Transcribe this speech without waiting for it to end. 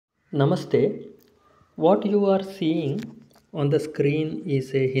Namaste. What you are seeing on the screen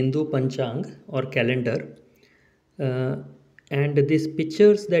is a Hindu Panchang or calendar. Uh, and these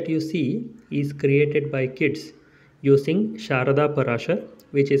pictures that you see is created by kids using Shaarada Paraashar,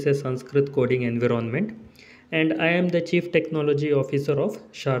 which is a Sanskrit coding environment. And I am the Chief Technology Officer of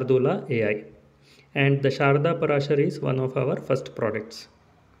Shardula-ai. And the Shaarada Paraashar is one of our first products.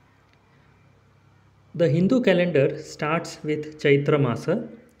 The Hindu calendar starts with Chaitra Masa,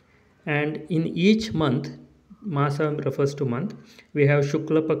 and in each month, Masa refers to month, we have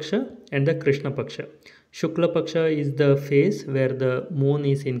Shukla Paksha and the Krishna Paksha. Shukla Paksha is the phase where the moon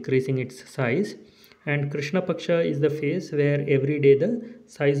is increasing its size, and Krishna Paksha is the phase where every day the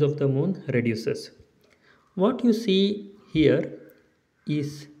size of the moon reduces. What you see here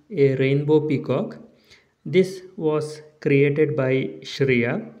is a rainbow peacock. This was created by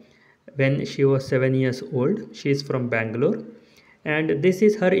Shreya when she was 7 years old. She is from Bangalore, and this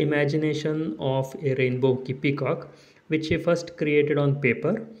is her imagination of a rainbow peacock, which she first created on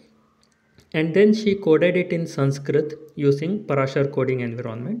paper, and then she coded it in Sanskrit using Paraashar coding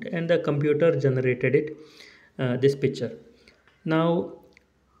environment, and the computer generated it, this picture. Now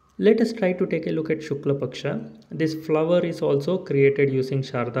let us try to take a look at Shukla Paksha. This flower is also created using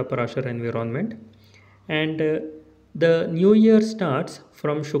Shaarada Paraashar environment, and the new year starts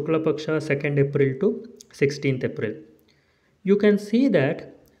from Shukla Paksha 2nd April to 16th April. You can see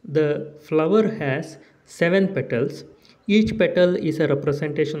that the flower has 7 petals. Each petal is a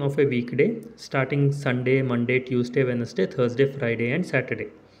representation of a weekday starting Sunday, Monday, Tuesday, Wednesday, Thursday, Friday and Saturday.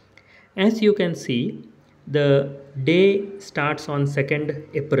 As you can see, the day starts on 2nd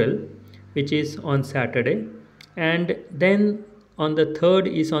April, which is on Saturday, and then on the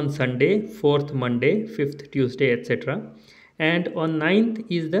 3rd is on Sunday, 4th Monday, 5th Tuesday, etc. And on 9th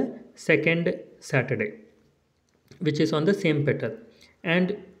is the 2nd Saturday, which is on the same petal.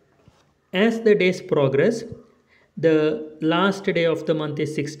 And as the days progress, the last day of the month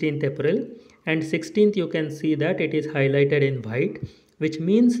is 16th April, and 16th you can see that it is highlighted in white, which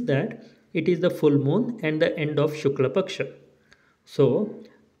means that it is the full moon and the end of Shukla Paksha. So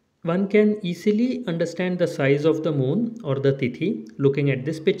one can easily understand the size of the moon or the tithi looking at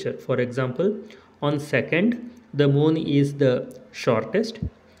this picture. For example, on 2nd the moon is the shortest,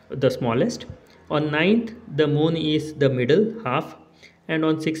 the smallest. On 9th the moon is the middle half, and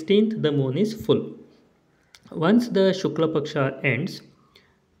on 16th the moon is full. Once the Shukla Paksha ends,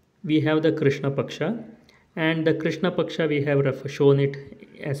 we have the Krishna Paksha, and the Krishna Paksha we have shown it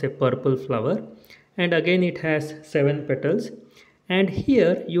as a purple flower, and again it has 7 petals. And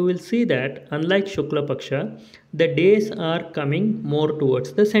here you will see that unlike Shukla Paksha, the days are coming more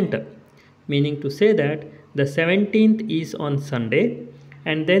towards the center, meaning to say that the 17th is on Sunday,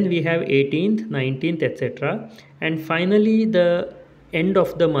 and then we have 18th, 19th, etc. And finally the end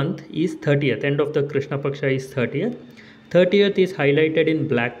of the month is 30th, end of the Krishna Paksha is 30th. 30th is highlighted in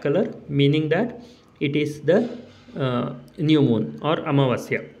black color, meaning that it is the new moon or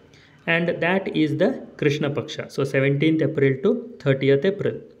Amavasya, and that is the Krishna Paksha. So 17th April to 30th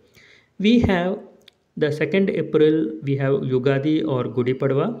April. We have the 2nd April, we have Yugaadi or Gudi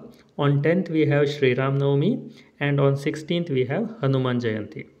Padwa. On 10th we have Sri Ram Navami, and on 16th we have Hanuman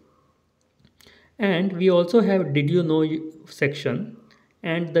Jayanti. And we also have Did You Know section,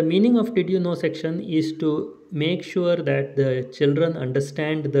 and the meaning of Did You Know section is to make sure that the children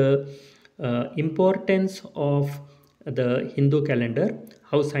understand the importance of the Hindu calendar,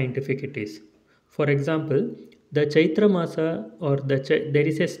 how scientific it is. For example, the Chaitra Masa or there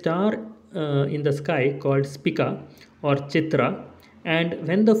is a star in the sky called Spika or Chitra, and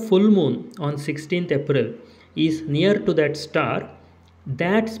when the full moon on 16th April is near to that star,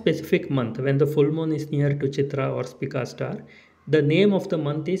 that specific month when the full moon is near to Chitra or Spika star, the name of the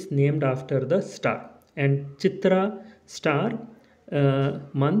month is named after the star, and Chitra star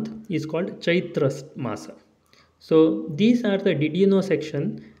month is called Chaitra Masa. So these are the Did You Know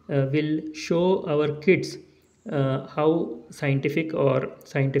section will show our kids how scientific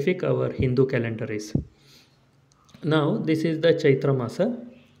our Hindu calendar is. Now this is the Chaitra Masa.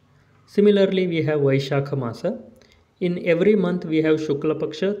 Similarly, we have Vaishakha Masa. In every month we have Shukla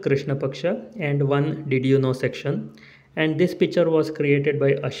Paksha, Krishna Paksha and one Did You Know section, and this picture was created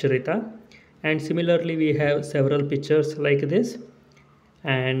by Ashrita. And similarly we have several pictures like this,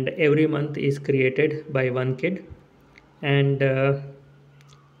 and every month is created by one kid. And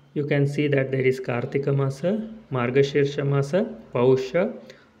you can see that there is Kartika Masa, Margashirsha Masa, Pausha,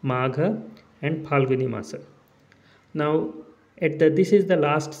 Magha and Phalguni Masa. Now this is the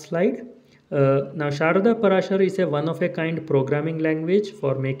last slide. Now Shaarada Paraashar is a one-of-a-kind programming language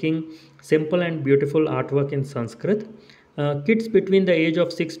for making simple and beautiful artwork in Sanskrit. Kids between the age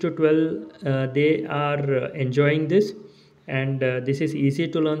of 6 to 12, they are enjoying this, and this is easy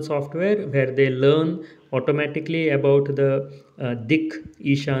to learn software where they learn automatically about the dik,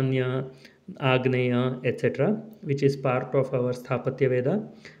 ishanya, agneya, etc., which is part of our sthapatya veda.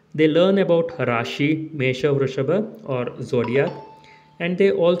 They learn about rashi, mesha, vrishabha, or zodiac, and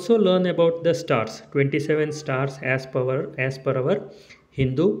they also learn about the stars, 27 stars as per our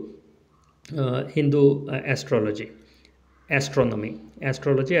Hindu astrology as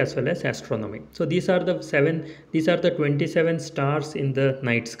well as astronomy. So these are the 27 stars in the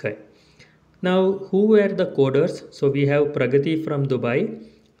night sky. Now, who were the coders? So we have Pragati from Dubai,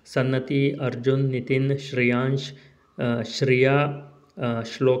 Sannati, Arjun, Nitin, Shriyansh, Shriya,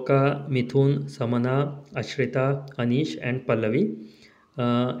 Shloka, Mithun, Samana, Ashrita, Anish, and Pallavi.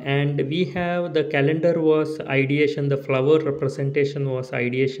 And we have the calendar was ideation, the flower representation was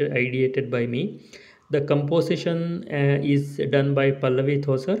ideated by me. The composition is done by Pallavi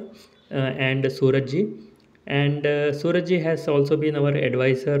Thosar and Surajji. And Surajji has also been our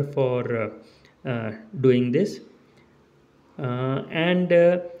advisor for doing this. And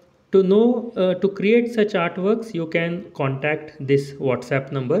to create such artworks, you can contact this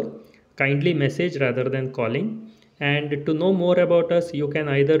WhatsApp number. Kindly message rather than calling. And to know more about us, you can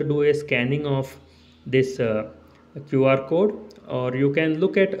either do a scanning of this QR code, or you can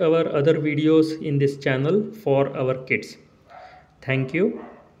look at our other videos in this channel for our kids. Thank you.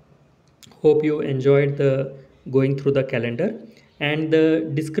 Hope you enjoyed the going through the calendar, and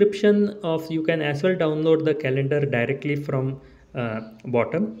the description of, you can as well download the calendar directly from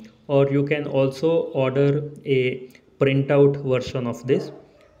bottom, or you can also order a printout version of this,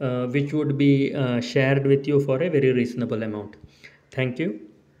 which would be shared with you for a very reasonable amount. Thank you.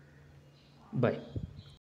 Bye.